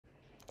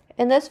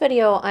In this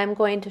video, I'm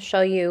going to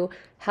show you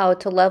how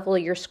to level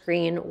your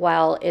screen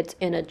while it's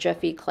in a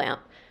Jiffy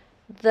clamp.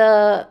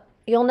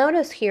 You'll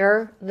notice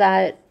here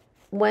that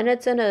when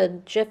it's in a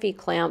Jiffy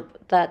clamp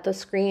that the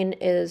screen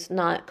is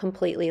not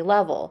completely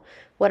level.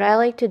 What I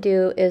like to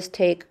do is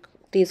take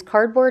these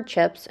cardboard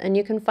chips, and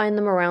you can find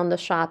them around the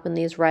shop in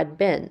these red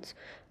bins.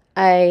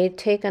 I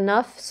take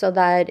enough so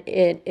that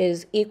it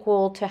is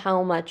equal to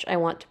how much I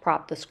want to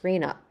prop the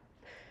screen up.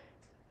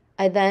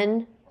 I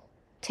then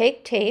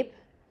take tape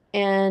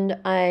and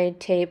I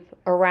tape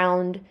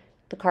around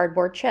the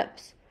cardboard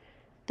chips.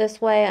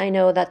 This way I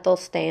know that they'll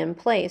stay in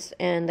place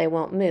and they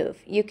won't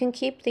move. You can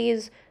keep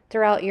these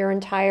throughout your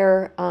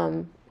entire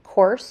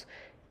course,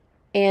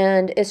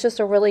 and it's just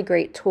a really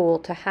great tool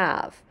to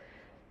have.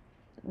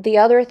 The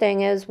other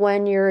thing is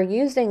when you're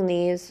using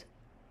these,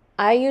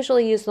 I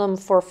usually use them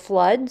for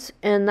floods,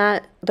 and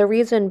that the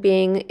reason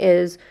being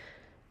is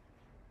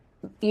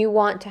you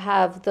want to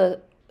have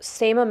the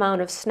same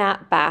amount of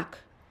snapback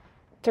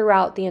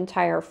throughout the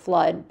entire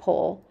flood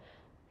pole.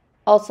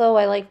 Also,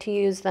 I like to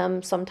use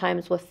them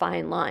sometimes with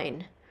fine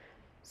line.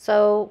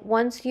 So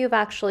once you've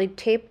actually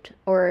taped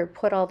or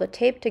put all the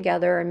tape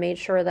together and made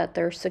sure that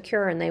they're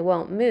secure and they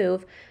won't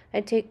move,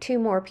 I take 2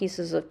 more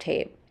pieces of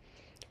tape.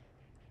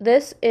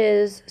 This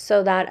is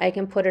so that I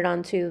can put it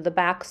onto the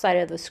back side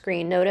of the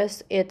screen.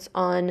 Notice it's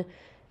on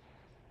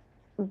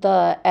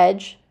the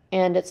edge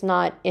and it's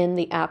not in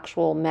the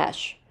actual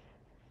mesh.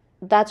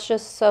 That's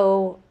just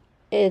so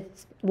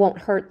it won't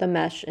hurt the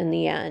mesh in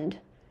the end.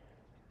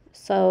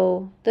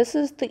 So this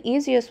is the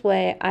easiest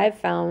way I've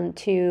found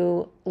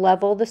to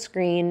level the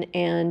screen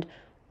and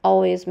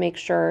always make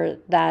sure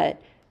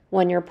that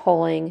when you're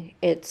pulling,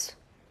 it's,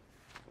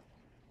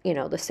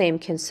 the same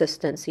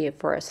consistency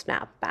for a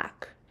snapback.